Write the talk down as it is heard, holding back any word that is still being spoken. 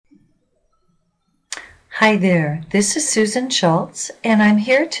Hi there, this is Susan Schultz, and I'm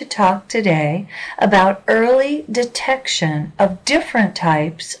here to talk today about early detection of different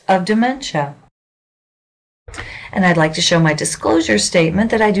types of dementia. And I'd like to show my disclosure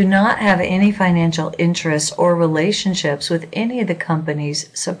statement that I do not have any financial interests or relationships with any of the companies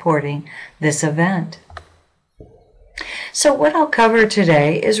supporting this event. So what I'll cover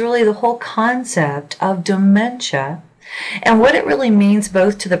today is really the whole concept of dementia and what it really means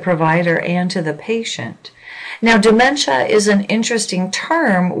both to the provider and to the patient. Now, dementia is an interesting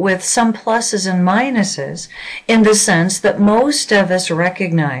term with some pluses and minuses in the sense that most of us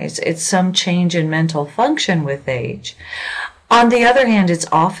recognize it's some change in mental function with age. On the other hand, it's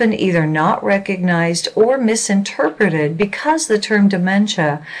often either not recognized or misinterpreted because the term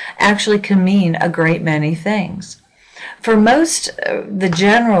dementia actually can mean a great many things. For most, the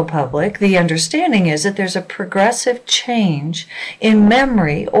general public, the understanding is that there's a progressive change in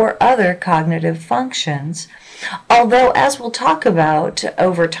memory or other cognitive functions. Although, as we'll talk about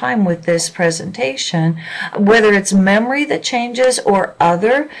over time with this presentation, whether it's memory that changes or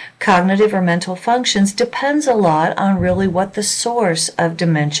other cognitive or mental functions depends a lot on really what the source of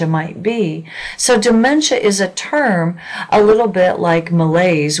dementia might be. So dementia is a term a little bit like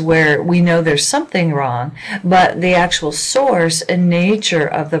malaise, where we know there's something wrong, but the actual source and nature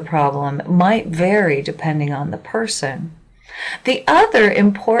of the problem might vary depending on the person. The other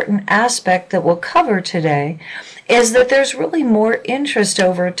important aspect that we'll cover today is that there's really more interest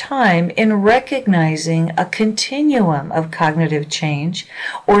over time in recognizing a continuum of cognitive change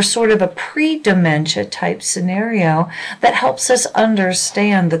or sort of a pre-dementia type scenario that helps us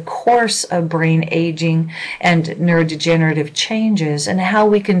understand the course of brain aging and neurodegenerative changes and how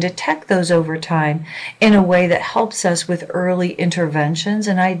we can detect those over time in a way that helps us with early interventions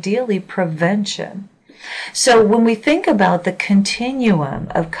and ideally prevention. So when we think about the continuum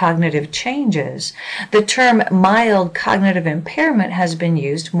of cognitive changes, the term mild cognitive impairment has been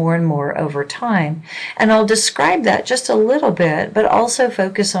used more and more over time. And I'll describe that just a little bit, but also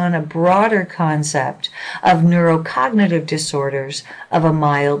focus on a broader concept of neurocognitive disorders of a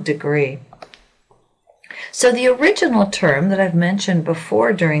mild degree. So the original term that I've mentioned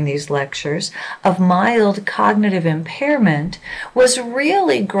before during these lectures of mild cognitive impairment was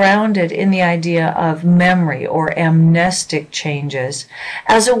really grounded in the idea of memory or amnestic changes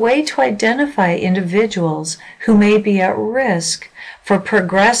as a way to identify individuals who may be at risk for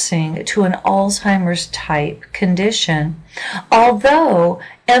progressing to an Alzheimer's type condition, although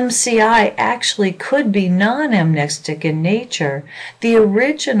MCI actually could be non-amnestic in nature. The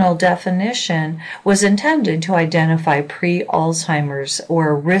original definition was intended to identify pre-Alzheimer's or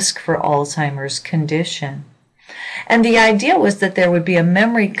a risk for Alzheimer's condition. And the idea was that there would be a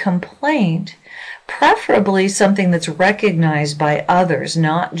memory complaint, preferably something that's recognized by others,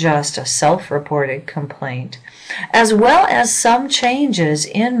 not just a self-reported complaint, as well as some changes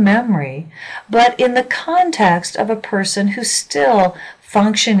in memory, but in the context of a person who's still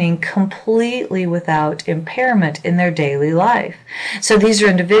functioning completely without impairment in their daily life. So these are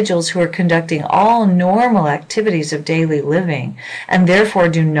individuals who are conducting all normal activities of daily living and therefore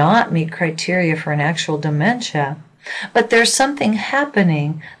do not meet criteria for an actual dementia. But there's something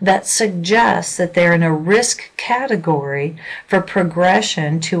happening that suggests that they're in a risk category for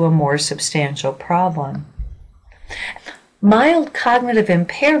progression to a more substantial problem. Mild cognitive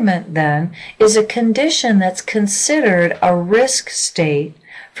impairment, then, is a condition that's considered a risk state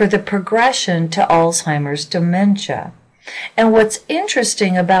for the progression to Alzheimer's dementia. And what's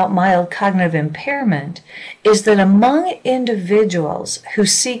interesting about mild cognitive impairment is that among individuals who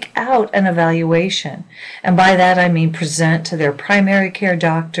seek out an evaluation, and by that I mean present to their primary care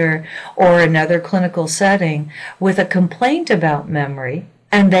doctor or another clinical setting with a complaint about memory,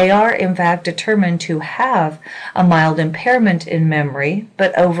 and they are in fact determined to have a mild impairment in memory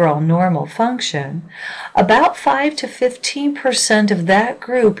but overall normal function, about 5 to 15% of that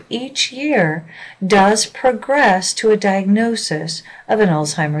group each year does progress to a diagnosis of an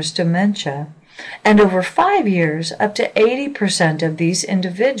Alzheimer's dementia. And over 5 years, up to 80% of these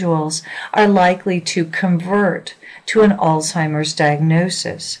individuals are likely to convert to an Alzheimer's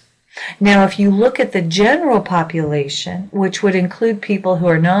diagnosis. Now, if you look at the general population, which would include people who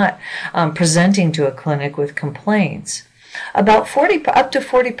are not presenting to a clinic with complaints, up to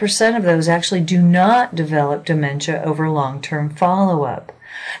 40% of those actually do not develop dementia over long-term follow-up.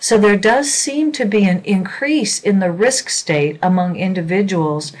 So there does seem to be an increase in the risk state among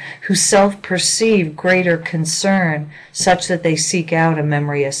individuals who self-perceive greater concern such that they seek out a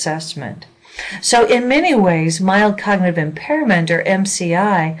memory assessment. So in many ways, mild cognitive impairment, or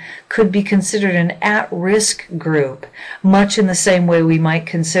MCI, could be considered an at-risk group, much in the same way we might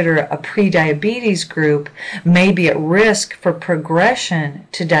consider a prediabetes group may be at risk for progression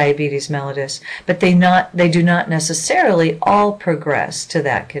to diabetes mellitus, but they do not necessarily all progress to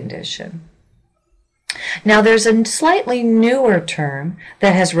that condition. Now, there's a slightly newer term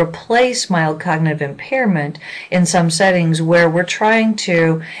that has replaced mild cognitive impairment in some settings where we're trying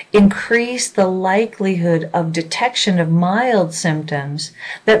to increase the likelihood of detection of mild symptoms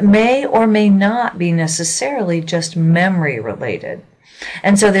that may or may not be necessarily just memory related.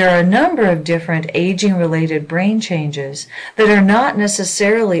 And so there are a number of different aging-related brain changes that are not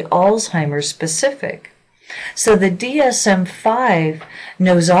necessarily Alzheimer's specific. So the DSM-5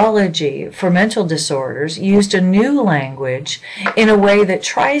 nosology for mental disorders used a new language in a way that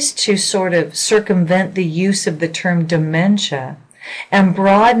tries to sort of circumvent the use of the term dementia and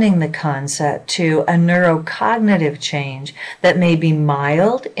broadening the concept to a neurocognitive change that may be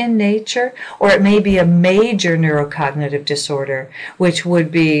mild in nature, or it may be a major neurocognitive disorder, which would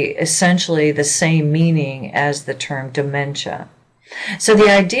be essentially the same meaning as the term dementia. So the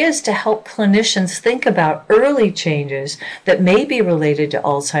idea is to help clinicians think about early changes that may be related to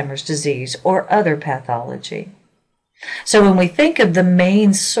Alzheimer's disease or other pathology. So when we think of the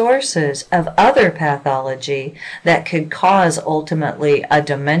main sources of other pathology that could cause ultimately a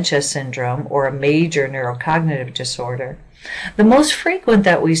dementia syndrome or a major neurocognitive disorder, the most frequent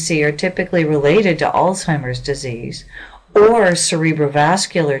that we see are typically related to Alzheimer's disease or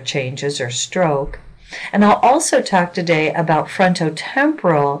cerebrovascular changes or stroke. And I'll also talk today about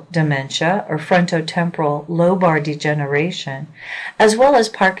frontotemporal dementia or frontotemporal lobar degeneration, as well as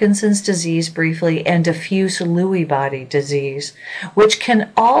Parkinson's disease briefly and diffuse Lewy body disease, which can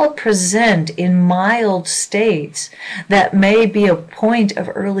all present in mild states that may be a point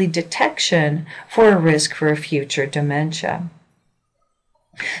of early detection for a risk for a future dementia.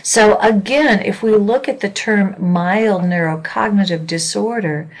 So again, if we look at the term mild neurocognitive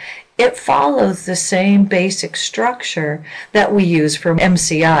disorder, it follows the same basic structure that we use for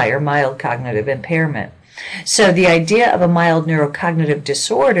MCI, or mild cognitive impairment. So the idea of a mild neurocognitive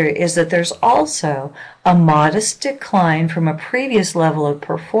disorder is that there's also a modest decline from a previous level of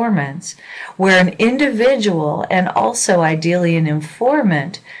performance where an individual, and also ideally an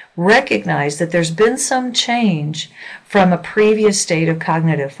informant, recognize that there's been some change from a previous state of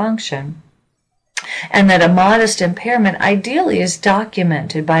cognitive function, and that a modest impairment ideally is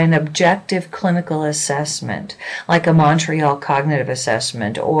documented by an objective clinical assessment, like a Montreal Cognitive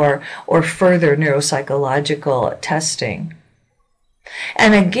Assessment or further neuropsychological testing.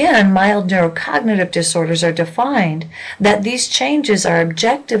 And again, mild neurocognitive disorders are defined that these changes are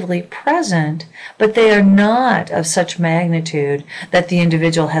objectively present, but they are not of such magnitude that the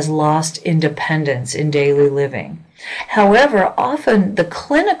individual has lost independence in daily living. However, often the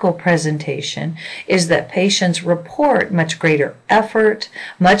clinical presentation is that patients report much greater effort,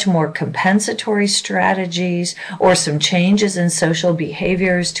 much more compensatory strategies, or some changes in social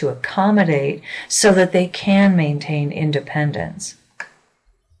behaviors to accommodate so that they can maintain independence.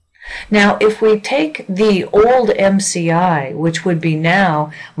 Now, if we take the old MCI, which would be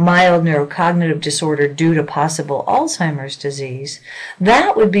now mild neurocognitive disorder due to possible Alzheimer's disease,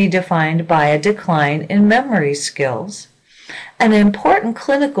 that would be defined by a decline in memory skills. An important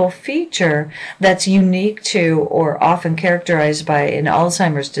clinical feature that's unique to or often characterized by an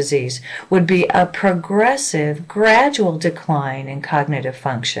Alzheimer's disease would be a progressive, gradual decline in cognitive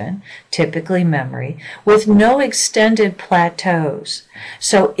function, typically memory, with no extended plateaus.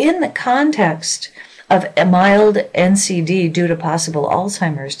 So in the context of a mild NCD due to possible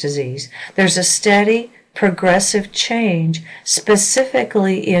Alzheimer's disease, there's a steady, progressive change,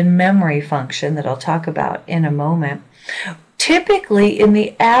 specifically in memory function that I'll talk about in a moment, typically in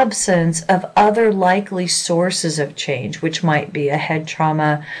the absence of other likely sources of change, which might be a head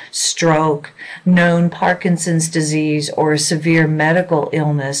trauma, stroke, known Parkinson's disease, or a severe medical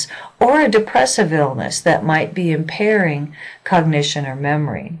illness, or a depressive illness that might be impairing cognition or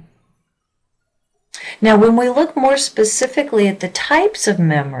memory. Now, when we look more specifically at the types of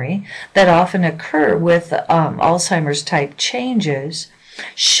memory that often occur with Alzheimer's type changes,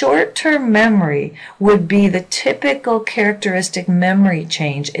 short-term memory would be the typical characteristic memory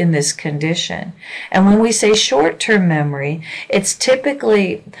change in this condition. And when we say short-term memory, it's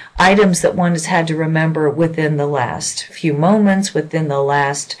typically items that one has had to remember within the last few moments, within the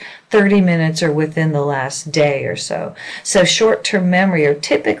last 30 minutes, or within the last day or so. So short-term memory are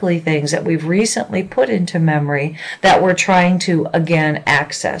typically things that we've recently put into memory that we're trying to, again,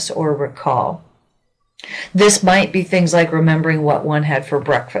 access or recall. This might be things like remembering what one had for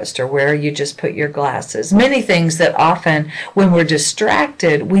breakfast or where you just put your glasses. Many things that often, when we're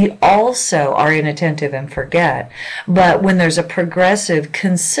distracted, we also are inattentive and forget. But when there's a progressive,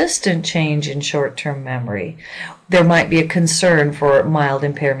 consistent change in short-term memory, there might be a concern for mild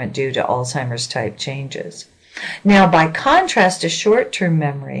impairment due to Alzheimer's type changes. Now, by contrast to short-term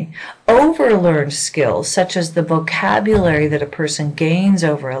memory, overlearned skills such as the vocabulary that a person gains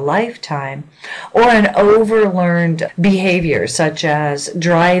over a lifetime, or an overlearned behavior such as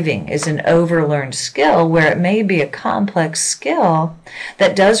driving is an overlearned skill where it may be a complex skill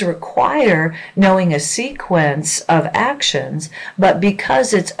that does require knowing a sequence of actions, but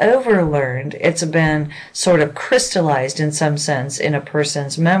because it's overlearned, it's been sort of crystallized in some sense in a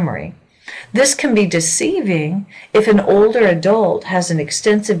person's memory. This can be deceiving if an older adult has an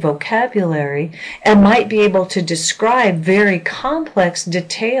extensive vocabulary and might be able to describe very complex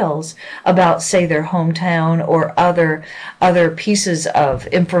details about, say, their hometown or other pieces of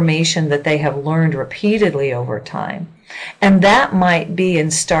information that they have learned repeatedly over time. And that might be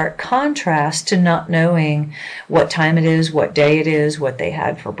in stark contrast to not knowing what time it is, what day it is, what they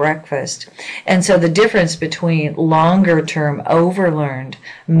had for breakfast. And so the difference between longer-term overlearned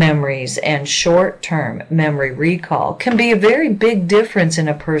memories and short-term memory recall can be a very big difference in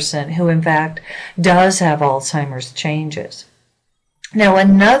a person who, in fact, does have Alzheimer's changes. Now,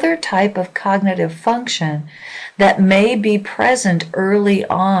 another type of cognitive function that may be present early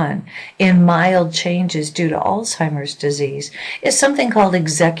on in mild changes due to Alzheimer's disease is something called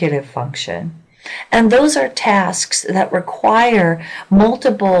executive function. And those are tasks that require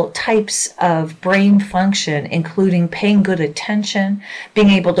multiple types of brain function, including paying good attention, being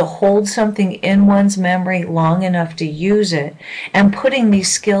able to hold something in one's memory long enough to use it, and putting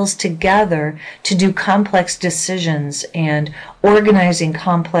these skills together to do complex decisions and organizing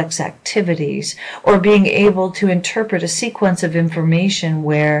complex activities, or being able to interpret a sequence of information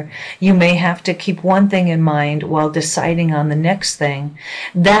where you may have to keep one thing in mind while deciding on the next thing.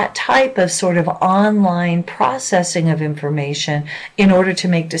 That type of sort of online processing of information in order to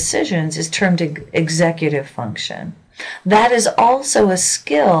make decisions is termed executive function. That is also a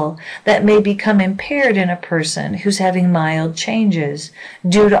skill that may become impaired in a person who's having mild changes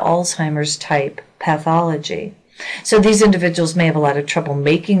due to Alzheimer's type pathology. So these individuals may have a lot of trouble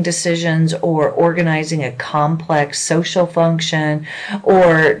making decisions or organizing a complex social function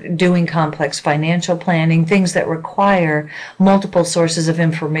or doing complex financial planning, things that require multiple sources of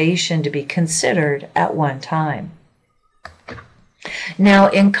information to be considered at one time. Now,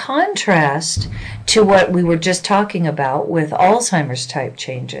 in contrast to what we were just talking about with Alzheimer's type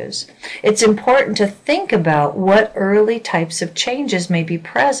changes, it's important to think about what early types of changes may be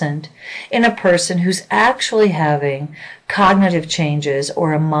present in a person who's actually having cognitive changes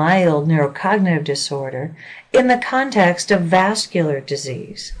or a mild neurocognitive disorder in the context of vascular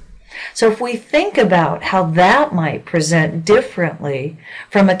disease. So if we think about how that might present differently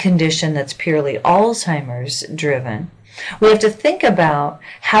from a condition that's purely Alzheimer's driven, we have to think about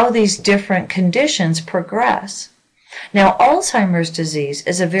how these different conditions progress. Now, Alzheimer's disease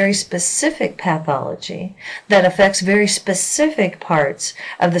is a very specific pathology that affects very specific parts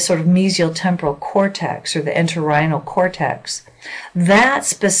of the sort of mesial temporal cortex or the entorhinal cortex. That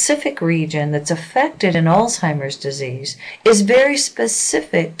specific region that's affected in Alzheimer's disease is very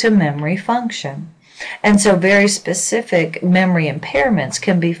specific to memory function. And so very specific memory impairments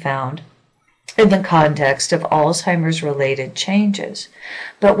can be found in the context of Alzheimer's-related changes.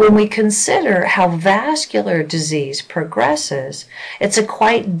 But when we consider how vascular disease progresses, it's a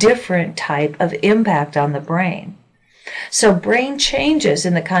quite different type of impact on the brain. So brain changes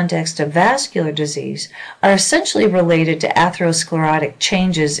in the context of vascular disease are essentially related to atherosclerotic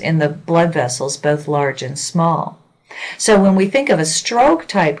changes in the blood vessels, both large and small. So when we think of a stroke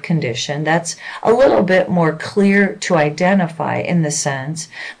type condition, that's a little bit more clear to identify in the sense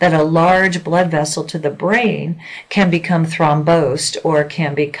that a large blood vessel to the brain can become thrombosed or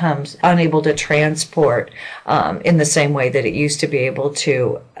can become unable to transport in the same way that it used to be able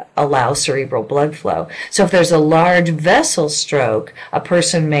to allow cerebral blood flow. So if there's a large vessel stroke, a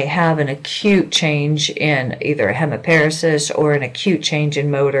person may have an acute change in either a hemiparesis or an acute change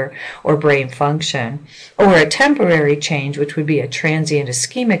in motor or brain function, or a temporary change, which would be a transient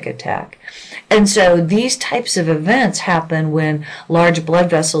ischemic attack. And so these types of events happen when large blood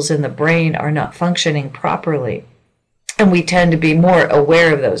vessels in the brain are not functioning properly. And we tend to be more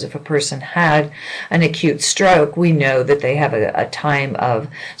aware of those. If a person had an acute stroke, we know that they have a time of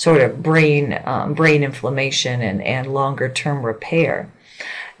sort of brain inflammation and longer-term repair.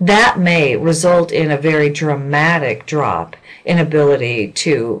 That may result in a very dramatic drop inability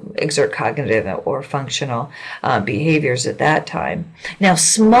to exert cognitive or functional behaviors at that time. Now,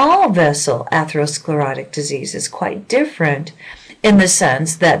 small vessel atherosclerotic disease is quite different in the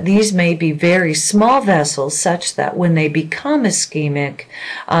sense that these may be very small vessels such that when they become ischemic,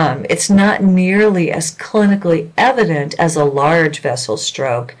 it's not nearly as clinically evident as a large vessel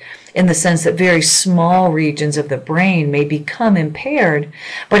stroke, in the sense that very small regions of the brain may become impaired,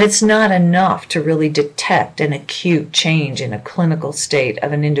 but it's not enough to really detect an acute change in a clinical state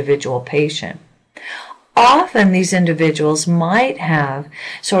of an individual patient. Often these individuals might have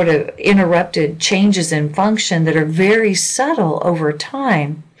sort of interrupted changes in function that are very subtle over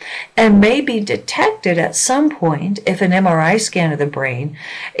time and may be detected at some point if an MRI scan of the brain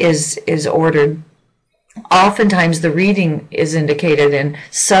is ordered. Oftentimes the reading is indicated in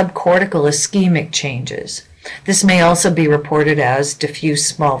subcortical ischemic changes. This may also be reported as diffuse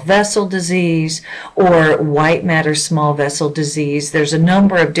small vessel disease or white matter small vessel disease. There's a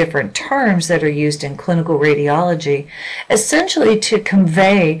number of different terms that are used in clinical radiology, essentially to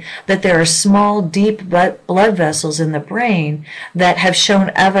convey that there are small, deep blood vessels in the brain that have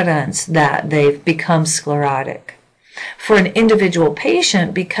shown evidence that they've become sclerotic. For an individual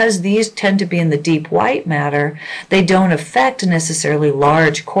patient, because these tend to be in the deep white matter, they don't affect necessarily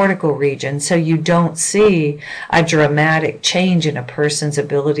large cortical regions, so you don't see a dramatic change in a person's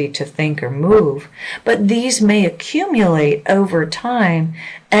ability to think or move. But these may accumulate over time,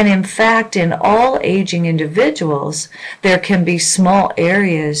 and in fact, in all aging individuals, there can be small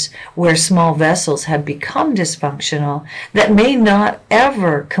areas where small vessels have become dysfunctional that may not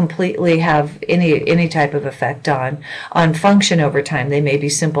ever completely have any type of effect on function over time. They may be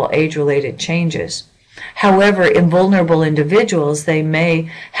simple age-related changes. However, in vulnerable individuals, they may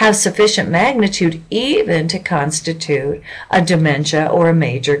have sufficient magnitude even to constitute a dementia or a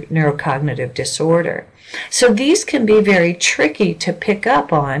major neurocognitive disorder. So these can be very tricky to pick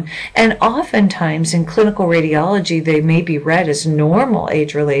up on, and oftentimes in clinical radiology they may be read as normal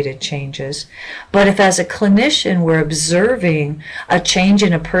age-related changes. But if as a clinician we're observing a change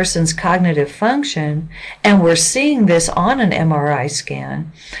in a person's cognitive function and we're seeing this on an MRI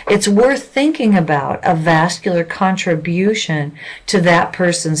scan, it's worth thinking about a vascular contribution to that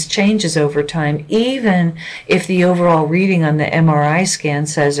person's changes over time, even if the overall reading on the MRI scan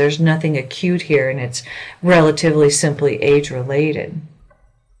says there's nothing acute here and it's relatively simply age-related.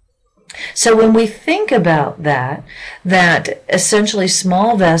 So when we think about that essentially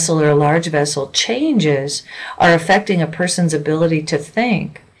small vessel or large vessel changes are affecting a person's ability to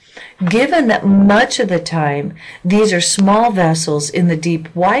think, given that much of the time these are small vessels in the deep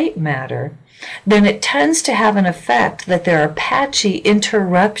white matter, then it tends to have an effect that there are patchy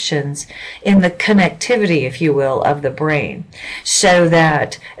interruptions in the connectivity, if you will, of the brain, so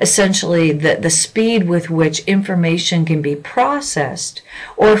that essentially the speed with which information can be processed,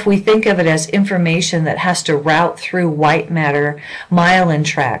 or if we think of it as information that has to route through white matter myelin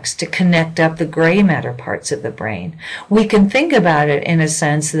tracts to connect up the gray matter parts of the brain, we can think about it in a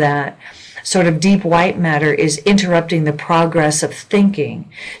sense that sort of deep white matter is interrupting the progress of thinking,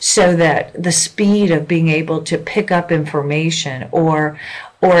 so that the speed of being able to pick up information or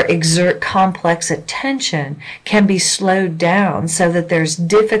exert complex attention can be slowed down, so that there's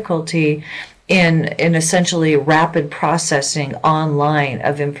difficulty in essentially rapid processing online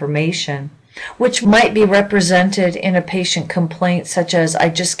of information, which might be represented in a patient complaint such as, I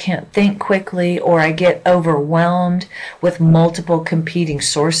just can't think quickly, or I get overwhelmed with multiple competing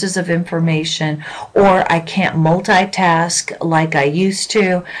sources of information, or I can't multitask like I used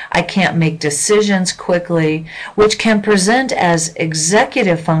to, I can't make decisions quickly, which can present as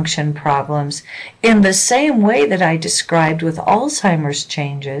executive function problems in the same way that I described with Alzheimer's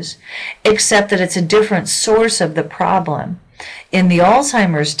changes, except that it's a different source of the problem. In the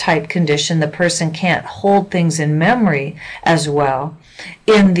Alzheimer's type condition, the person can't hold things in memory as well.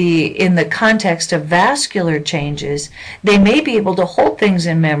 In the context of vascular changes, they may be able to hold things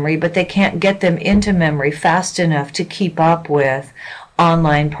in memory, but they can't get them into memory fast enough to keep up with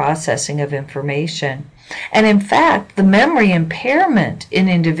online processing of information. And in fact, the memory impairment in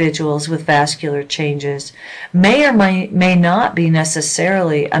individuals with vascular changes may or may not be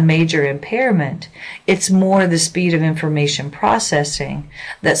necessarily a major impairment. It's more the speed of information processing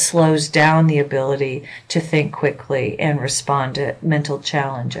that slows down the ability to think quickly and respond to mental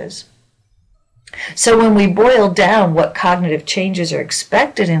challenges. So when we boil down what cognitive changes are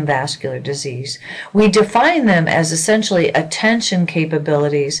expected in vascular disease, we define them as essentially attention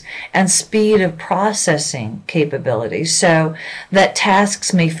capabilities and speed of processing capabilities, so that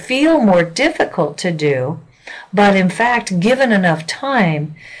tasks may feel more difficult to do, But in fact, given enough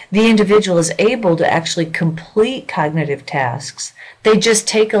time, the individual is able to actually complete cognitive tasks. They just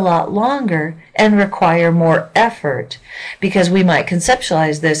take a lot longer and require more effort, because we might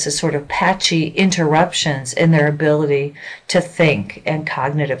conceptualize this as sort of patchy interruptions in their ability to think and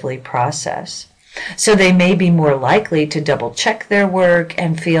cognitively process. So they may be more likely to double check their work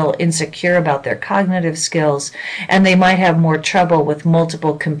and feel insecure about their cognitive skills, and they might have more trouble with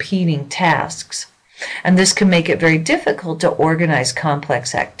multiple competing tasks. And this can make it very difficult to organize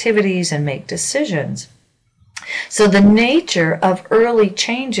complex activities and make decisions. So the nature of early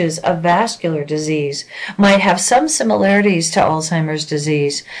changes of vascular disease might have some similarities to Alzheimer's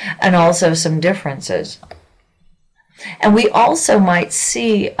disease and also some differences. And we also might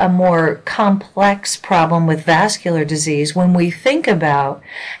see a more complex problem with vascular disease when we think about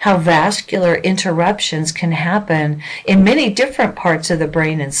how vascular interruptions can happen in many different parts of the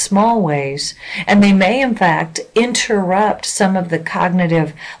brain in small ways, and they may in fact interrupt some of the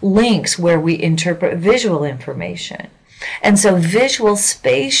cognitive links where we interpret visual information. And so visual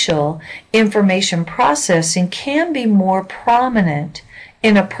spatial information processing can be more prominent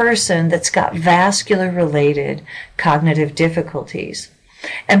in a person that's got vascular-related cognitive difficulties.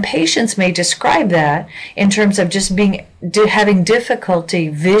 And patients may describe that in terms of just having difficulty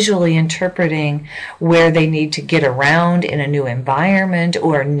visually interpreting where they need to get around in a new environment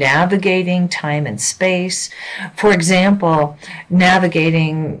or navigating time and space. For example,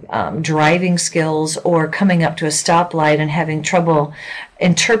 navigating driving skills or coming up to a stoplight and having trouble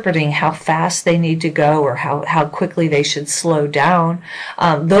interpreting how fast they need to go or how quickly they should slow down.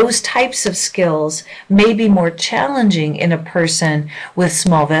 Those types of skills may be more challenging in a person with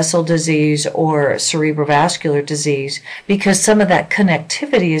small vessel disease or cerebrovascular disease because some of that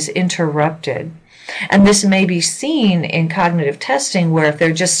connectivity is interrupted. And this may be seen in cognitive testing where if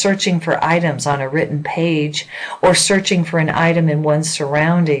they're just searching for items on a written page or searching for an item in one's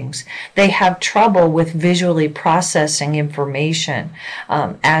surroundings, they have trouble with visually processing information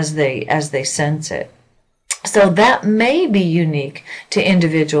as they sense it. So that may be unique to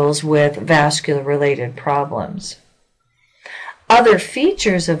individuals with vascular-related problems. Other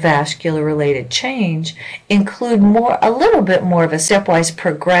features of vascular-related change include a little bit more of a stepwise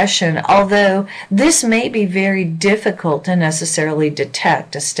progression, although this may be very difficult to necessarily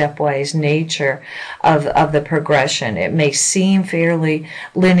detect a stepwise nature of the progression. It may seem fairly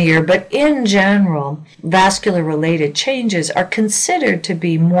linear, but in general, vascular-related changes are considered to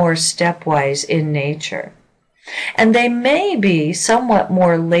be more stepwise in nature. And they may be somewhat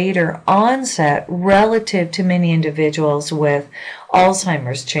more later onset relative to many individuals with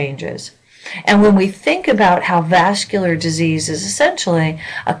Alzheimer's changes. And when we think about how vascular disease is essentially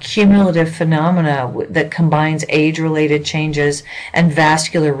a cumulative phenomena that combines age-related changes and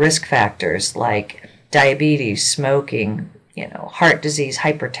vascular risk factors like diabetes, smoking, heart disease,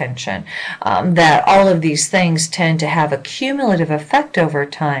 hypertension, that all of these things tend to have a cumulative effect over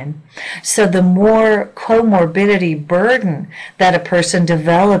time. So the more comorbidity burden that a person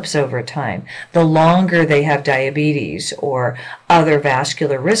develops over time, the longer they have diabetes or other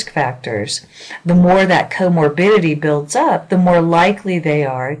vascular risk factors, the more that comorbidity builds up, the more likely they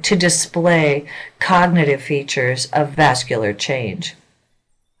are to display cognitive features of vascular change.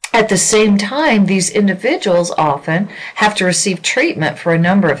 At the same time, these individuals often have to receive treatment for a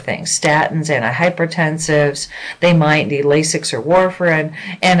number of things, statins, antihypertensives, they might need Lasix or warfarin,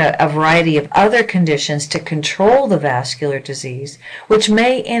 and a variety of other conditions to control the vascular disease, which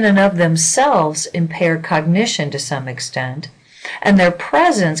may in and of themselves impair cognition to some extent. And their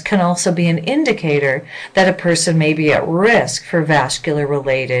presence can also be an indicator that a person may be at risk for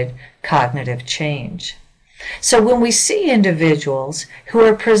vascular-related cognitive change. So when we see individuals who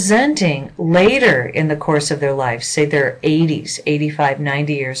are presenting later in the course of their life, say they're 80s, 85,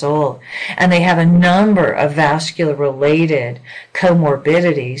 90 years old, and they have a number of vascular-related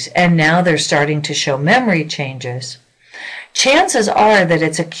comorbidities, and now they're starting to show memory changes, chances are that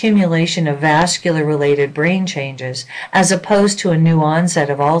it's accumulation of vascular-related brain changes as opposed to a new onset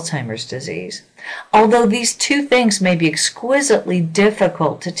of Alzheimer's disease. Although these two things may be exquisitely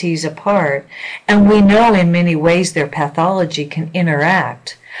difficult to tease apart, and we know in many ways their pathology can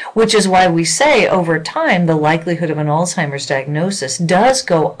interact, which is why we say over time the likelihood of an Alzheimer's diagnosis does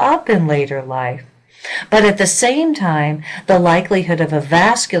go up in later life. But at the same time, the likelihood of a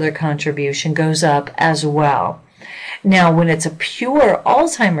vascular contribution goes up as well. Now, when it's a pure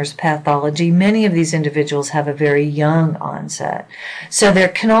Alzheimer's pathology, many of these individuals have a very young onset. So there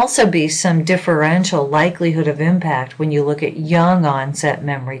can also be some differential likelihood of impact when you look at young onset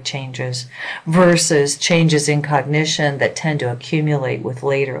memory changes versus changes in cognition that tend to accumulate with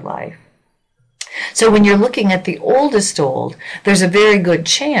later life. So when you're looking at the oldest old, there's a very good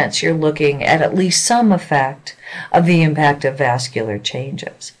chance you're looking at least some effect of the impact of vascular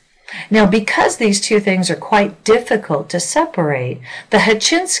changes. Now, because these two things are quite difficult to separate, the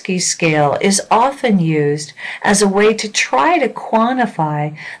Hachinsky scale is often used as a way to try to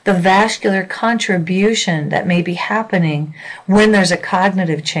quantify the vascular contribution that may be happening when there's a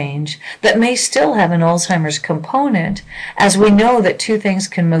cognitive change that may still have an Alzheimer's component, as we know that two things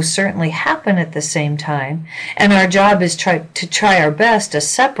can most certainly happen at the same time, and our job is to try our best to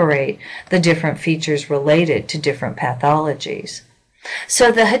separate the different features related to different pathologies.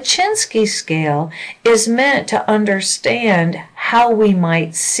 So the Hachinsky scale is meant to understand how we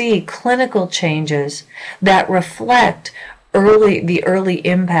might see clinical changes that reflect the early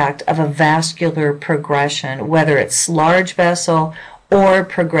impact of a vascular progression, whether it's large vessel or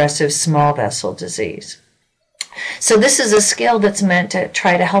progressive small vessel disease. So this is a scale that's meant to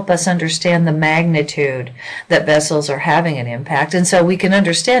try to help us understand the magnitude that vessels are having an impact. And so we can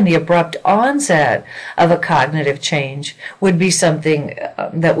understand the abrupt onset of a cognitive change would be something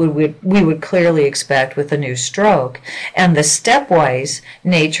that we would clearly expect with a new stroke. And the stepwise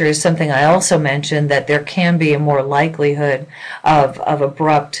nature is something I also mentioned, that there can be a more likelihood of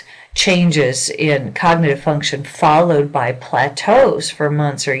abrupt changes in cognitive function followed by plateaus for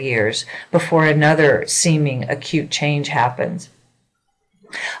months or years before another seeming acute change happens.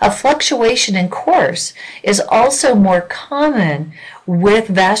 A fluctuation in course is also more common with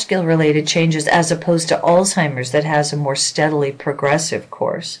vascular-related changes as opposed to Alzheimer's that has a more steadily progressive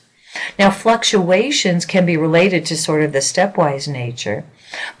course. Now, fluctuations can be related to sort of the stepwise nature,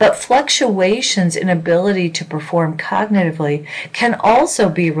 but fluctuations in ability to perform cognitively can also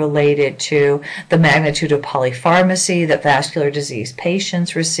be related to the magnitude of polypharmacy that vascular disease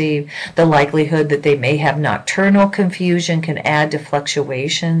patients receive. The likelihood that they may have nocturnal confusion can add to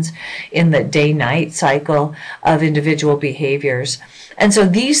fluctuations in the day-night cycle of individual behaviors. And so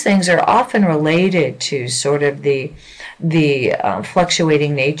these things are often related to sort of the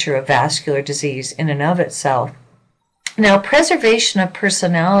fluctuating nature of vascular disease in and of itself. Now, preservation of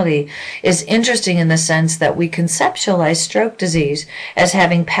personality is interesting in the sense that we conceptualize stroke disease as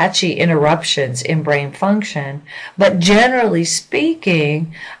having patchy interruptions in brain function, but generally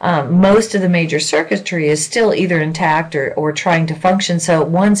speaking, most of the major circuitry is still either intact or trying to function, so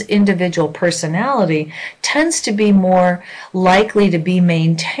one's individual personality tends to be more likely to be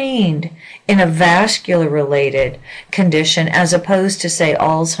maintained in a vascular-related condition as opposed to, say,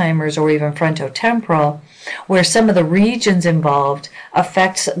 Alzheimer's or even frontotemporal, where some of the regions involved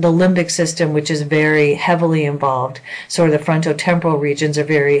affects the limbic system, which is very heavily involved. So the frontotemporal regions are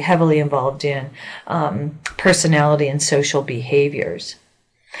very heavily involved in personality and social behaviors.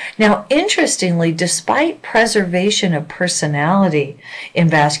 Now, interestingly, despite preservation of personality in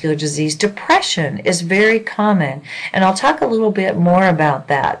vascular disease, depression is very common, and I'll talk a little bit more about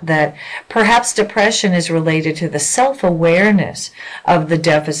that perhaps depression is related to the self-awareness of the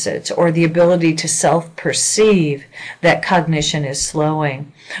deficits or the ability to self-perceive that cognition is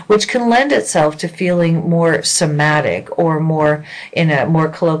slowing, which can lend itself to feeling more somatic or more, in a more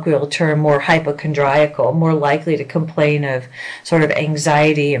colloquial term, more hypochondriacal, more likely to complain of sort of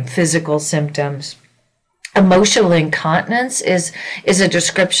anxiety and physical symptoms. Emotional incontinence is a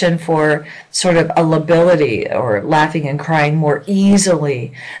description for sort of a lability or laughing and crying more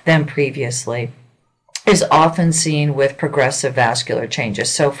easily than previously, is often seen with progressive vascular changes.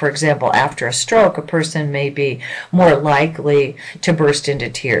 So, for example, after a stroke, a person may be more likely to burst into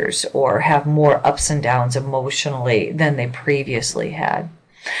tears or have more ups and downs emotionally than they previously had.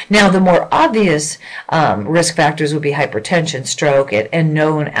 Now, the more obvious risk factors would be hypertension, stroke, and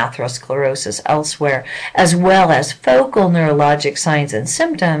known atherosclerosis elsewhere, as well as focal neurologic signs and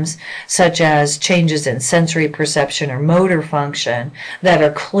symptoms, such as changes in sensory perception or motor function that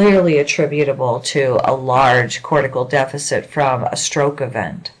are clearly attributable to a large cortical deficit from a stroke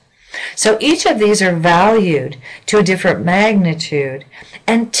event. So each of these are valued to a different magnitude,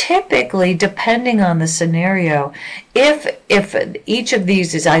 and typically, depending on the scenario, if each of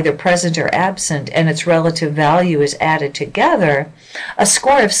these is either present or absent and its relative value is added together, a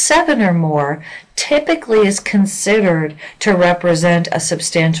score of 7 or more typically is considered to represent a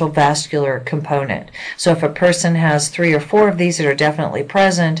substantial vascular component. So if a person has 3 or 4 of these that are definitely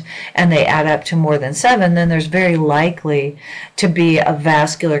present and they add up to more than 7, then there's very likely to be a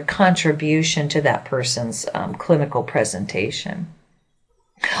vascular contribution to that person's clinical presentation.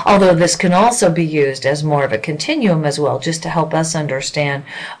 Although this can also be used as more of a continuum as well, just to help us understand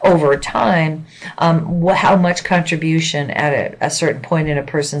over time how much contribution at a certain point in a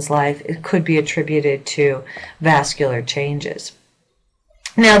person's life it could be attributed to vascular changes.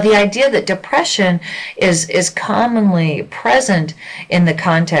 Now, the idea that depression is commonly present in the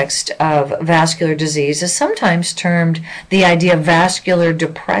context of vascular disease is sometimes termed the idea of vascular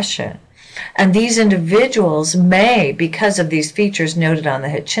depression. And these individuals may, because of these features noted on the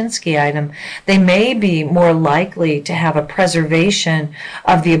Hitchinski item, they may be more likely to have a preservation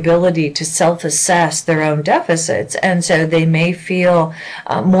of the ability to self-assess their own deficits. And so they may feel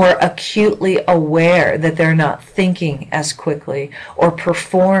more acutely aware that they're not thinking as quickly or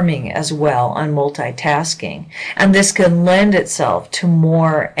performing as well on multitasking. And this can lend itself to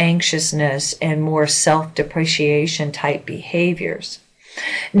more anxiousness and more self-depreciation type behaviors.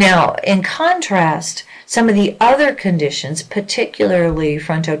 Now, in contrast, some of the other conditions, particularly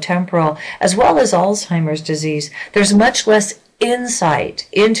frontotemporal, as well as Alzheimer's disease, there's much less insight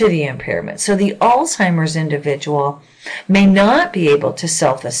into the impairment. So the Alzheimer's individual may not be able to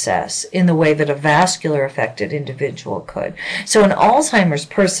self-assess in the way that a vascular affected individual could. So an Alzheimer's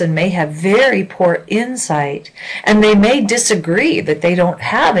person may have very poor insight, and they may disagree that they don't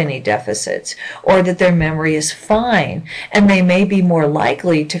have any deficits or that their memory is fine, and they may be more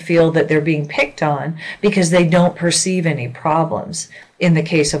likely to feel that they're being picked on because they don't perceive any problems in the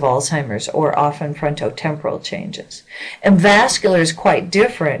case of Alzheimer's, or often frontotemporal changes. And vascular is quite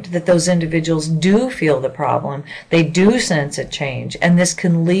different, that those individuals do feel the problem, they do sense a change, and this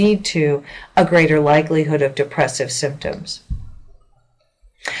can lead to a greater likelihood of depressive symptoms.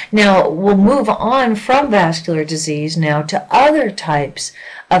 Now, we'll move on from vascular disease now to other types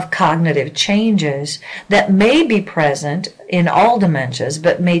of cognitive changes that may be present in all dementias,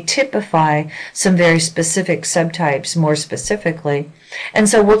 but may typify some very specific subtypes more specifically. And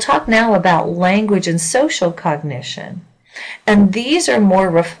so we'll talk now about language and social cognition. And these are more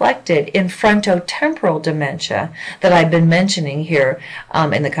reflected in frontotemporal dementia that I've been mentioning here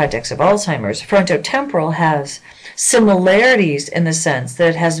in the context of Alzheimer's. Frontotemporal has similarities in the sense that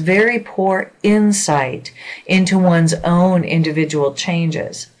it has very poor insight into one's own individual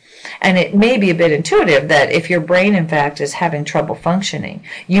changes. And it may be a bit intuitive that if your brain, in fact, is having trouble functioning,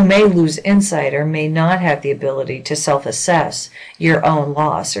 you may lose insight or may not have the ability to self-assess your own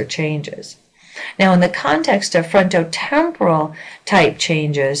loss or changes. Now, in the context of frontotemporal type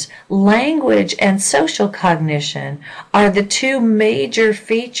changes, language and social cognition are the two major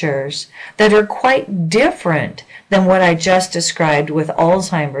features that are quite different than what I just described with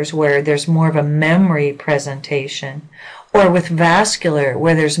Alzheimer's, where there's more of a memory presentation, or with vascular,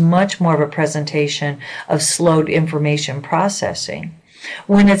 where there's much more of a presentation of slowed information processing.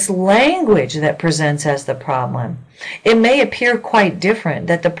 When it's language that presents as the problem, it may appear quite different,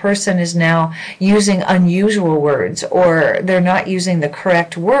 that the person is now using unusual words, or they're not using the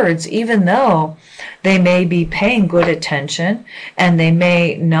correct words, even though they may be paying good attention and they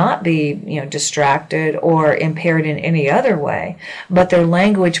may not be, distracted or impaired in any other way, but their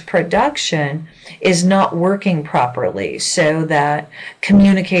language production is not working properly, so that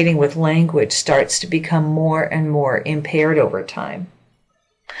communicating with language starts to become more and more impaired over time.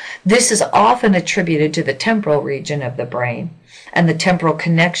 This is often attributed to the temporal region of the brain and the temporal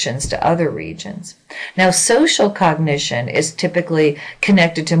connections to other regions. Now, social cognition is typically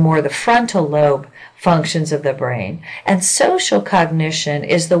connected to more the frontal lobe functions of the brain, and social cognition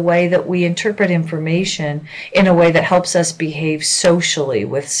is the way that we interpret information in a way that helps us behave socially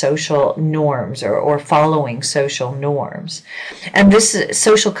with social norms, or following social norms. And this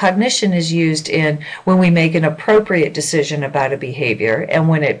social cognition is used in when we make an appropriate decision about a behavior, and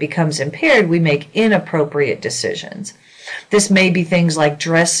when it becomes impaired, we make inappropriate decisions. This may be things like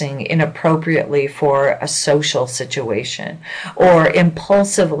dressing inappropriately for a social situation, or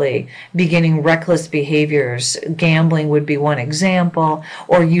impulsively beginning reckless behaviors. Gambling would be one example,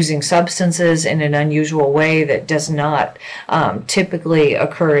 or using substances in an unusual way that does not typically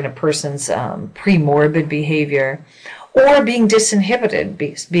occur in a person's pre-morbid behavior. Or being disinhibited,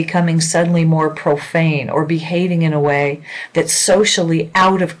 becoming suddenly more profane, or behaving in a way that's socially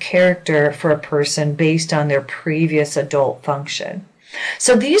out of character for a person based on their previous adult function.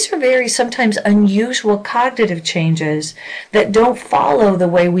 So these are very sometimes unusual cognitive changes that don't follow the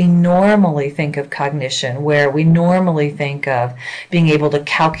way we normally think of cognition, where we normally think of being able to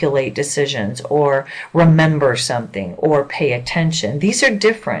calculate decisions or remember something or pay attention. These are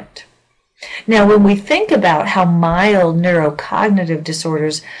different. Now, when we think about how mild neurocognitive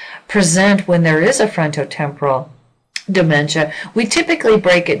disorders present when there is a frontotemporal dementia, we typically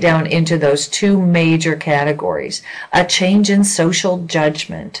break it down into those two major categories: a change in social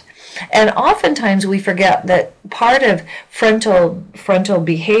judgment. And oftentimes we forget that part of frontal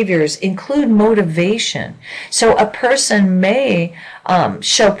behaviors include motivation. So a person may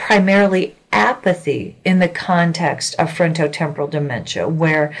show primarily apathy in the context of frontotemporal dementia,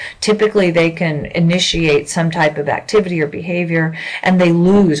 where typically they can initiate some type of activity or behavior and they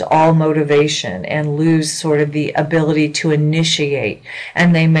lose all motivation and lose sort of the ability to initiate,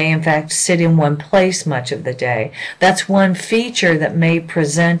 and they may in fact sit in one place much of the day. That's one feature that may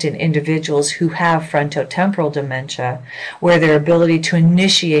present in individuals who have frontotemporal dementia, where their ability to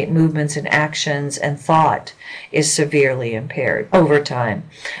initiate movements and actions and thought is severely impaired over time.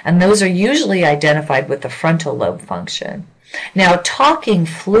 And those are usually identified with the frontal lobe function. Now, talking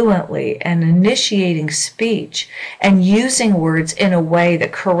fluently and initiating speech and using words in a way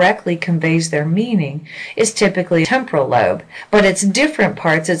that correctly conveys their meaning is typically temporal lobe, but it's different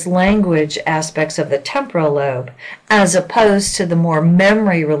parts, it's language aspects of the temporal lobe, as opposed to the more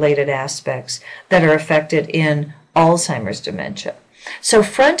memory-related aspects that are affected in Alzheimer's dementia. So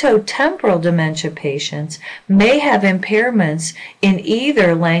frontotemporal dementia patients may have impairments in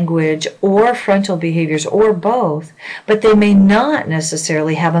either language or frontal behaviors or both, but they may not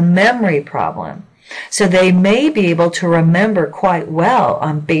necessarily have a memory problem. So they may be able to remember quite well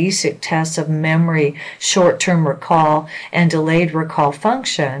on basic tests of memory, short-term recall, and delayed recall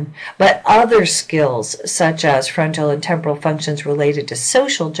function, but other skills such as frontal and temporal functions related to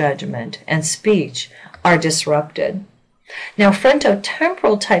social judgment and speech are disrupted. Now,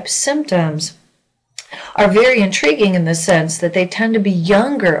 frontotemporal type symptoms are very intriguing in the sense that they tend to be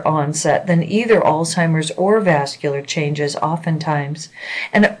younger onset than either Alzheimer's or vascular changes oftentimes.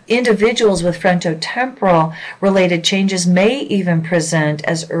 And individuals with frontotemporal related changes may even present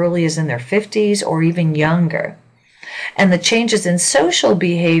as early as in their 50s or even younger. And the changes in social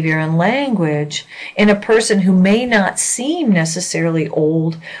behavior and language in a person who may not seem necessarily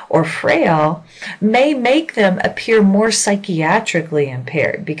old or frail may make them appear more psychiatrically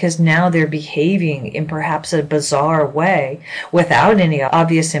impaired, because now they're behaving in perhaps a bizarre way without any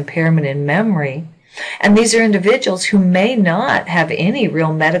obvious impairment in memory. And these are individuals who may not have any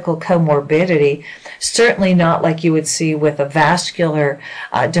real medical comorbidity, certainly not like you would see with a vascular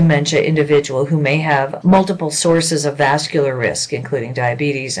dementia individual who may have multiple sources of vascular risk, including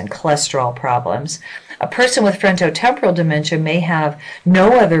diabetes and cholesterol problems. A person with frontotemporal dementia may have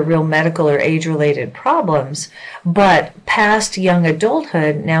no other real medical or age-related problems, but past young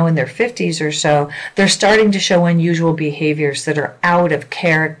adulthood, now in their 50s or so, they're starting to show unusual behaviors that are out of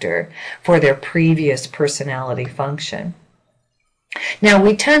character for their previous personality function. Now,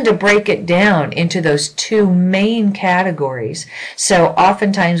 we tend to break it down into those two main categories. So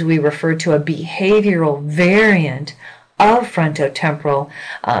oftentimes we refer to a behavioral variant of frontotemporal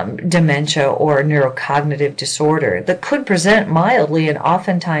dementia or neurocognitive disorder that could present mildly and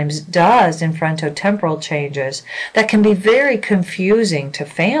oftentimes does in frontotemporal changes that can be very confusing to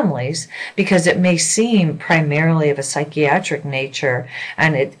families because it may seem primarily of a psychiatric nature,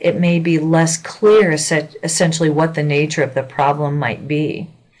 and it may be less clear essentially what the nature of the problem might be.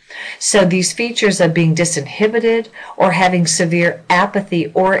 So these features of being disinhibited or having severe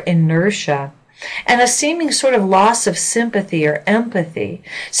apathy or inertia, and a seeming sort of loss of sympathy or empathy.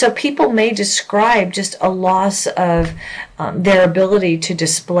 So people may describe just a loss of their ability to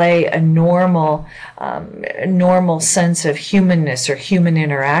display a normal sense of humanness or human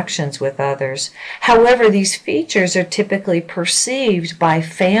interactions with others. However, these features are typically perceived by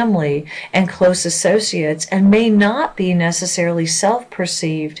family and close associates and may not be necessarily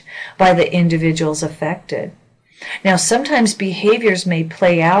self-perceived by the individuals affected. Now, sometimes behaviors may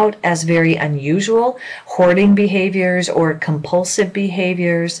play out as very unusual, hoarding behaviors or compulsive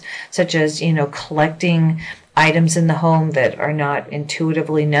behaviors, such as, collecting items in the home that are not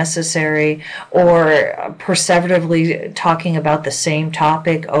intuitively necessary, or perseveravely talking about the same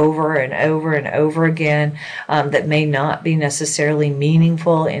topic over and over and over again that may not be necessarily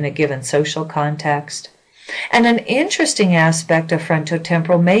meaningful in a given social context. And an interesting aspect of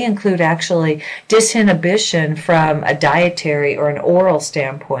frontotemporal may include actually disinhibition from a dietary or an oral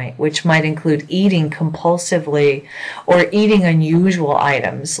standpoint, which might include eating compulsively or eating unusual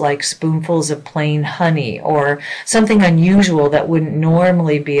items like spoonfuls of plain honey or something unusual that wouldn't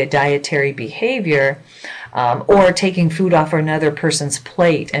normally be a dietary behavior, or taking food off another person's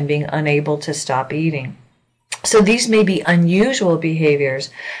plate and being unable to stop eating. So these may be unusual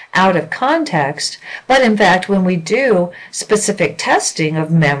behaviors out of context, but in fact, when we do specific testing of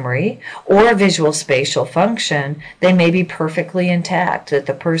memory or visual spatial function, they may be perfectly intact, that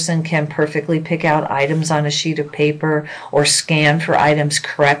the person can perfectly pick out items on a sheet of paper or scan for items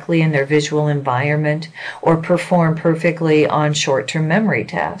correctly in their visual environment or perform perfectly on short-term memory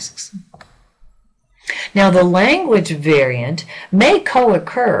tasks. Now, the language variant may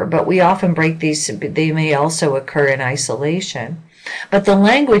co-occur, but we often break these, they may also occur in isolation. But the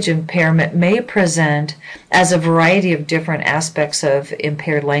language impairment may present as a variety of different aspects of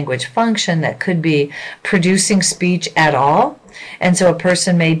impaired language function that could be producing speech at all, and so a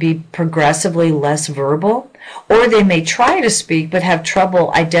person may be progressively less verbal, or they may try to speak but have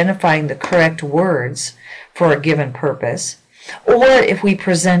trouble identifying the correct words for a given purpose. Or if we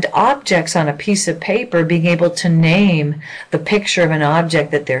present objects on a piece of paper, being able to name the picture of an object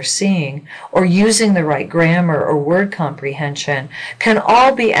that they're seeing, or using the right grammar or word comprehension, can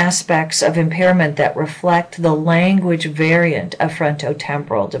all be aspects of impairment that reflect the language variant of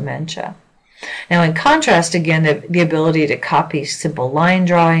frontotemporal dementia. Now, in contrast, again, the ability to copy simple line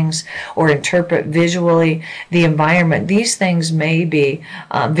drawings or interpret visually the environment, these things may be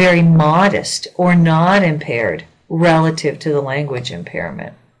very modest or not impaired relative to the language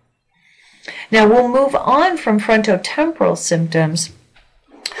impairment. Now, we'll move on from frontotemporal symptoms,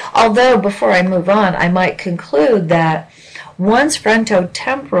 although before I move on, I might conclude that once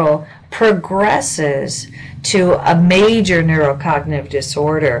frontotemporal progresses to a major neurocognitive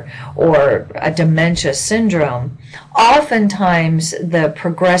disorder or a dementia syndrome, oftentimes the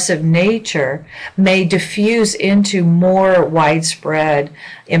progressive nature may diffuse into more widespread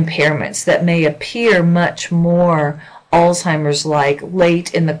impairments that may appear much more Alzheimer's-like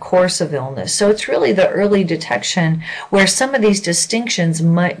late in the course of illness. So it's really the early detection where some of these distinctions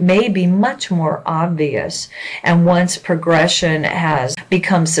may be much more obvious. And once progression has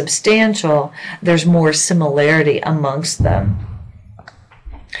become substantial, there's more similarity amongst them.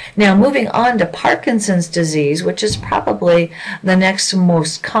 Now, moving on to Parkinson's disease, which is probably the next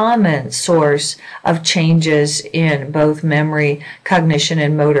most common source of changes in both memory, cognition,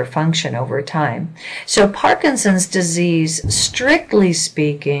 and motor function over time. So Parkinson's disease, strictly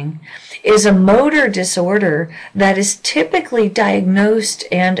speaking, is a motor disorder that is typically diagnosed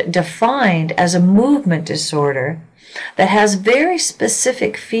and defined as a movement disorder that has very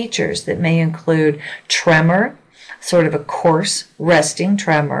specific features that may include tremor, sort of a coarse resting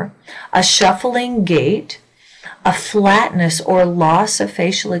tremor, a shuffling gait, a flatness or loss of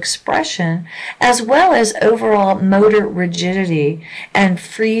facial expression, as well as overall motor rigidity and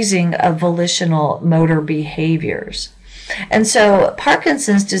freezing of volitional motor behaviors. And so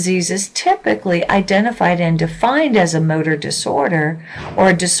Parkinson's disease is typically identified and defined as a motor disorder or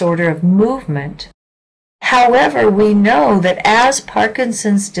a disorder of movement. However, we know that as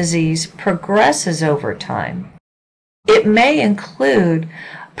Parkinson's disease progresses over time, it may include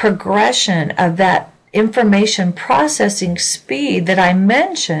progression of that information processing speed that I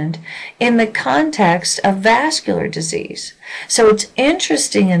mentioned in the context of vascular disease. So it's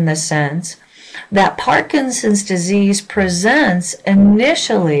interesting in the sense that Parkinson's disease presents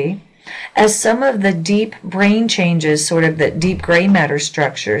initially as some of the deep brain changes, sort of the deep gray matter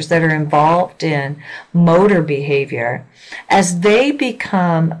structures that are involved in motor behavior, as they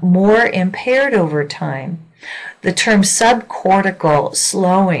become more impaired over time. The term subcortical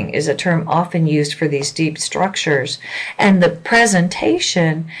slowing is a term often used for these deep structures, and the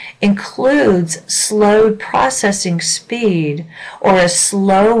presentation includes slowed processing speed or a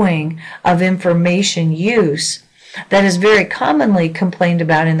slowing of information use that is very commonly complained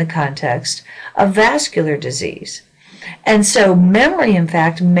about in the context of vascular disease. And so memory, in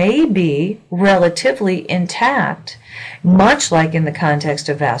fact, may be relatively intact, much like in the context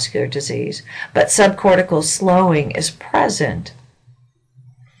of vascular disease, but subcortical slowing is present.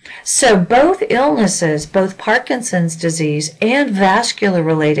 So both illnesses, both Parkinson's disease and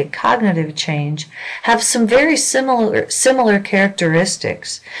vascular-related cognitive change, have some very similar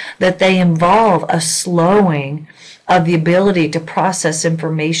characteristics, that they involve a slowing of the ability to process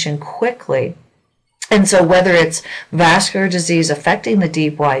information quickly. And so whether it's vascular disease affecting the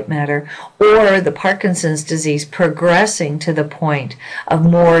deep white matter or the Parkinson's disease progressing to the point of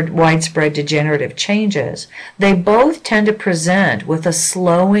more widespread degenerative changes, they both tend to present with a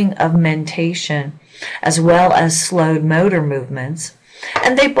slowing of mentation as well as slowed motor movements.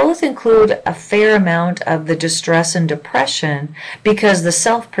 And they both include a fair amount of the distress and depression because the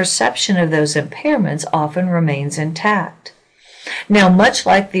self-perception of those impairments often remains intact. Now, much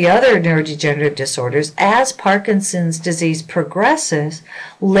like the other neurodegenerative disorders, as Parkinson's disease progresses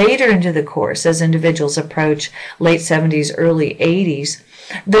later into the course, as individuals approach late 70s, early 80s,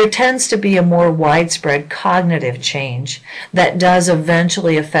 there tends to be a more widespread cognitive change that does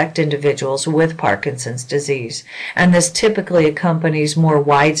eventually affect individuals with Parkinson's disease. And this typically accompanies more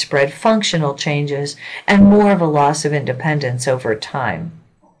widespread functional changes and more of a loss of independence over time.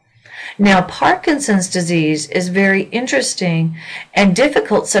 Now, Parkinson's disease is very interesting and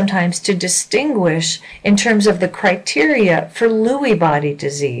difficult sometimes to distinguish in terms of the criteria for Lewy body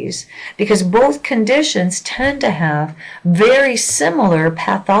disease, because both conditions tend to have very similar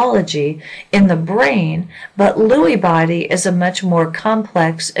pathology in the brain, but Lewy body is a much more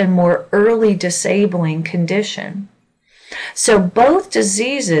complex and more early disabling condition. So both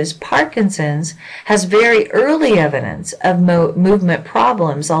diseases, Parkinson's has very early evidence of movement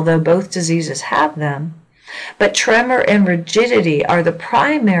problems, although both diseases have them. But tremor and rigidity are the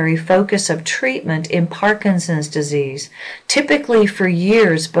primary focus of treatment in Parkinson's disease, typically for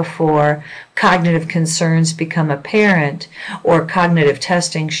years before cognitive concerns become apparent or cognitive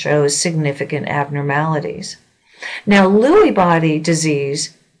testing shows significant abnormalities. Now, Lewy body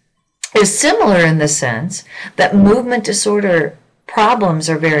disease is similar in the sense that movement disorder problems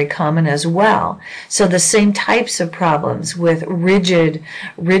are very common as well. So the same types of problems with rigid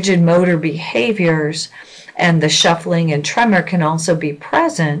motor behaviors and the shuffling and tremor can also be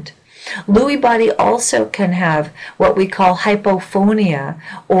present. Lewy body also can have what we call hypophonia,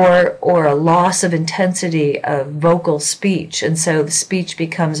 or a loss of intensity of vocal speech, and so the speech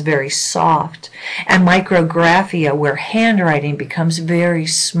becomes very soft, and micrographia, where handwriting becomes very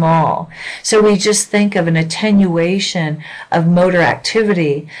small. So we just think of an attenuation of motor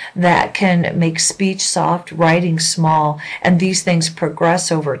activity that can make speech soft, writing small, and these things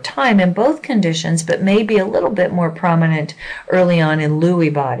progress over time in both conditions, but may be a little bit more prominent early on in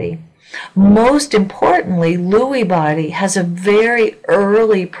Lewy body. Most importantly, Lewy body has a very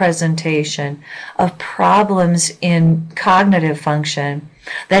early presentation of problems in cognitive function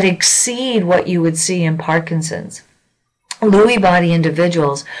that exceed what you would see in Parkinson's. Lewy body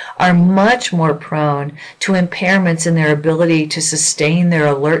individuals are much more prone to impairments in their ability to sustain their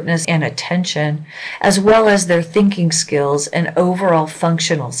alertness and attention, as well as their thinking skills and overall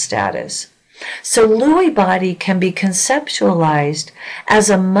functional status. So Lewy body can be conceptualized as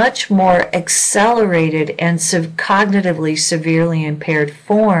a much more accelerated and cognitively severely impaired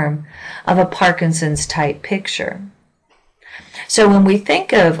form of a Parkinson's type picture. So when we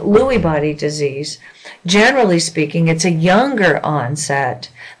think of Lewy body disease, generally speaking, it's a younger onset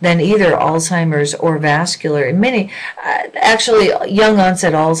than either Alzheimer's or vascular. Actually, young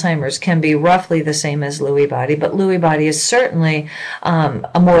onset Alzheimer's can be roughly the same as Lewy body, but Lewy body is certainly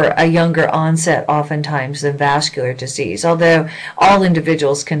a younger onset oftentimes than vascular disease, although all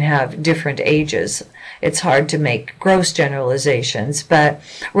individuals can have different ages. It's hard to make gross generalizations, but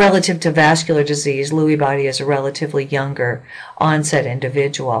relative to vascular disease, Lewy body is a relatively younger onset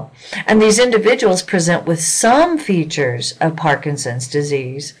individual. And these individuals present with some features of Parkinson's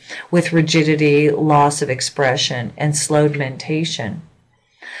disease, with rigidity, loss of expression, and slowed mentation.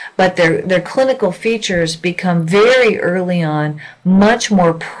 But their clinical features become very early on much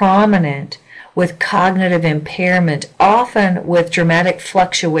more prominent, with cognitive impairment, often with dramatic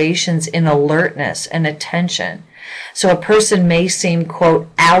fluctuations in alertness and attention. So a person may seem, quote,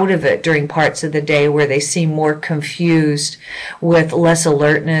 out of it during parts of the day where they seem more confused, with less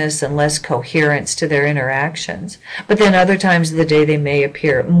alertness and less coherence to their interactions. But then other times of the day they may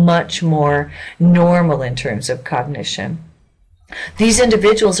appear much more normal in terms of cognition. These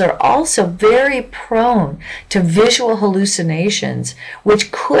individuals are also very prone to visual hallucinations, which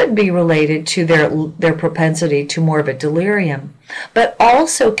could be related to their propensity to more of a delirium, but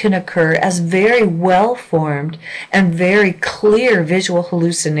also can occur as very well-formed and very clear visual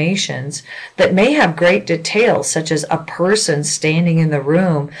hallucinations that may have great details, such as a person standing in the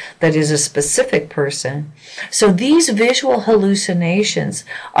room that is a specific person. So these visual hallucinations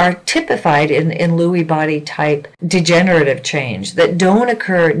are typified in Lewy body type degenerative change that don't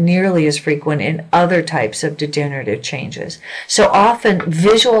occur nearly as frequent in other types of degenerative changes. So often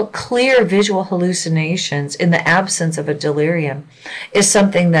clear visual hallucinations in the absence of a delirium is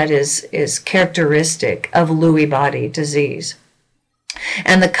something that is characteristic of Lewy body disease.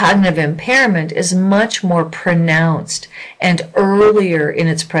 And the cognitive impairment is much more pronounced and earlier in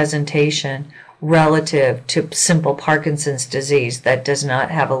its presentation relative to simple Parkinson's disease that does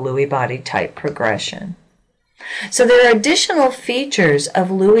not have a Lewy body type progression. So there are additional features of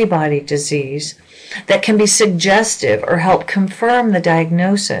Lewy body disease that can be suggestive or help confirm the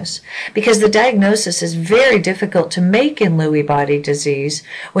diagnosis, because the diagnosis is very difficult to make in Lewy body disease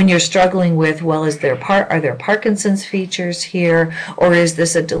when you're struggling with, well, are there Parkinson's features here, or is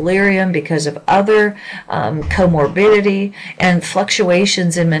this a delirium because of other comorbidity, and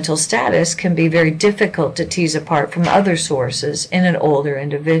fluctuations in mental status can be very difficult to tease apart from other sources in an older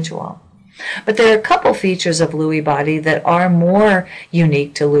individual. But there are a couple features of Lewy body that are more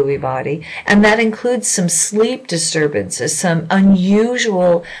unique to Lewy body, and that includes some sleep disturbances, some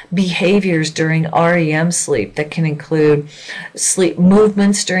unusual behaviors during REM sleep that can include sleep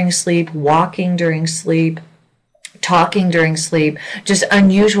movements during sleep, walking during sleep, talking during sleep, just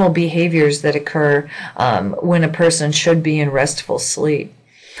unusual behaviors that occur when a person should be in restful sleep.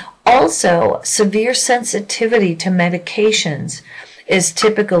 Also, severe sensitivity to medications is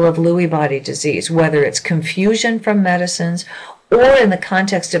typical of Lewy body disease, whether it's confusion from medicines or in the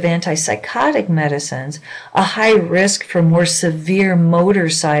context of antipsychotic medicines, a high risk for more severe motor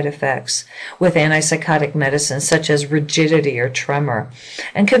side effects with antipsychotic medicines such as rigidity or tremor.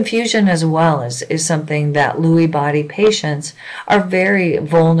 And confusion as well is something that Lewy body patients are very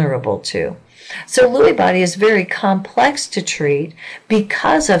vulnerable to. So Lewy body is very complex to treat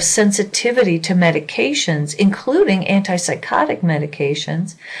because of sensitivity to medications, including antipsychotic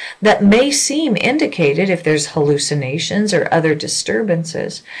medications, that may seem indicated if there's hallucinations or other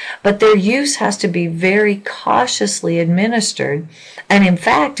disturbances, but their use has to be very cautiously administered. And in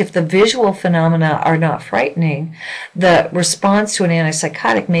fact, if the visual phenomena are not frightening, the response to an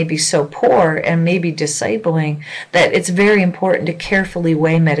antipsychotic may be so poor and may be disabling that it's very important to carefully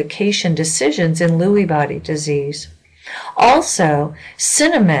weigh medication decisions in Lewy body disease. Also,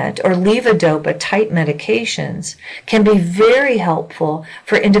 Sinemet or levodopa type medications can be very helpful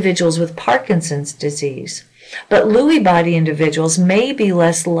for individuals with Parkinson's disease. But Lewy body individuals may be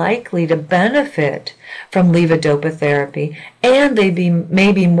less likely to benefit from levodopa therapy, and they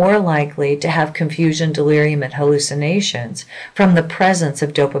may be more likely to have confusion, delirium, and hallucinations from the presence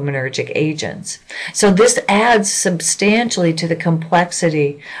of dopaminergic agents. So this adds substantially to the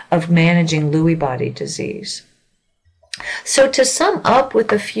complexity of managing Lewy body disease. So to sum up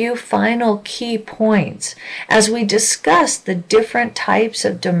with a few final key points, as we discuss the different types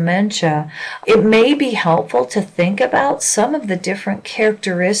of dementia, it may be helpful to think about some of the different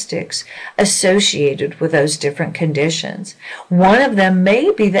characteristics associated with those different conditions. One of them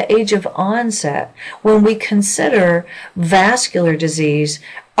may be the age of onset. When we consider vascular disease,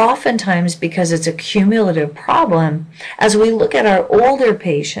 oftentimes because it's a cumulative problem, as we look at our older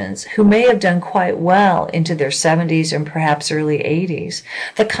patients who may have done quite well into their 70s and perhaps early 80s,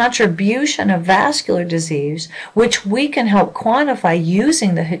 the contribution of vascular disease, which we can help quantify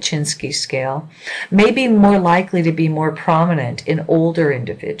using the Hitchinski scale, may be more likely to be more prominent in older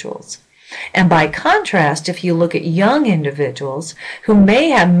individuals. And by contrast, if you look at young individuals who may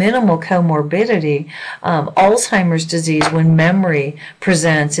have minimal comorbidity, Alzheimer's disease when memory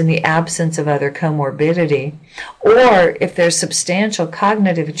presents in the absence of other comorbidity, or if there's substantial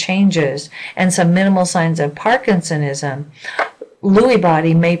cognitive changes and some minimal signs of Parkinsonism, Lewy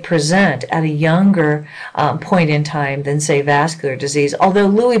body may present at a younger point in time than, say, vascular disease, although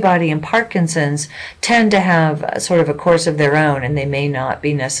Lewy body and Parkinson's tend to have sort of a course of their own, and they may not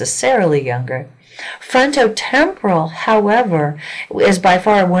be necessarily younger. Frontotemporal, however, is by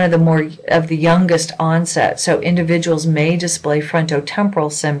far one of the youngest onset, so individuals may display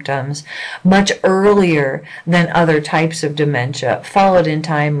frontotemporal symptoms much earlier than other types of dementia, followed in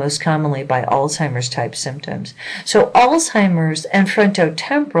time most commonly by Alzheimer's type symptoms. So Alzheimer's and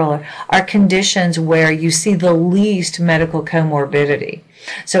frontotemporal are conditions where you see the least medical comorbidity.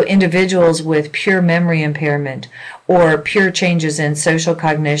 So individuals with pure memory impairment or pure changes in social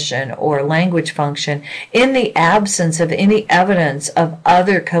cognition or language function in the absence of any evidence of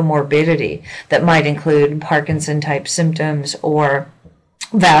other comorbidity that might include Parkinson-type symptoms or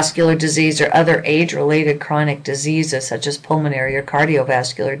vascular disease or other age-related chronic diseases such as pulmonary or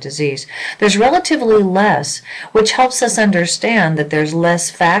cardiovascular disease. There's relatively less, which helps us understand that there's less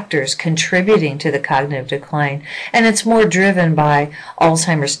factors contributing to the cognitive decline, and it's more driven by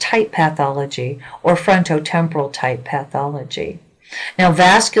Alzheimer's type pathology or frontotemporal type pathology. Now,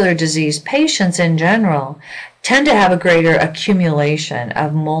 vascular disease patients in general tend to have a greater accumulation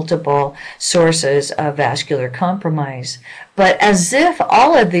of multiple sources of vascular compromise. But as if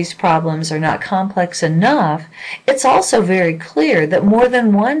all of these problems are not complex enough, it's also very clear that more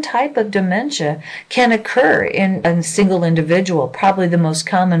than one type of dementia can occur in a single individual, probably the most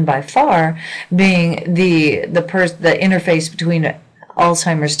common by far being the interface between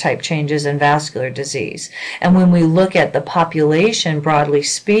Alzheimer's type changes and vascular disease. And when we look at the population, broadly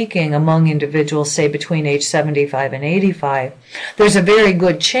speaking, among individuals, say between age 75 and 85, there's a very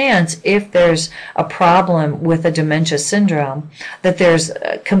good chance, if there's a problem with a dementia syndrome, that there's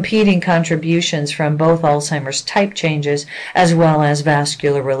competing contributions from both Alzheimer's type changes as well as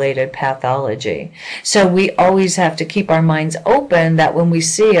vascular-related pathology. So we always have to keep our minds open that when we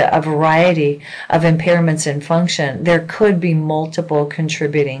see a variety of impairments in function, there could be multiple possible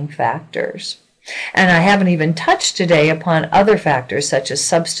contributing factors. And I haven't even touched today upon other factors such as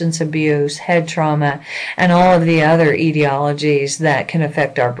substance abuse, head trauma, and all of the other etiologies that can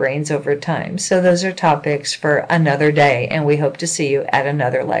affect our brains over time. So those are topics for another day, and we hope to see you at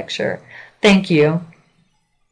another lecture. Thank you.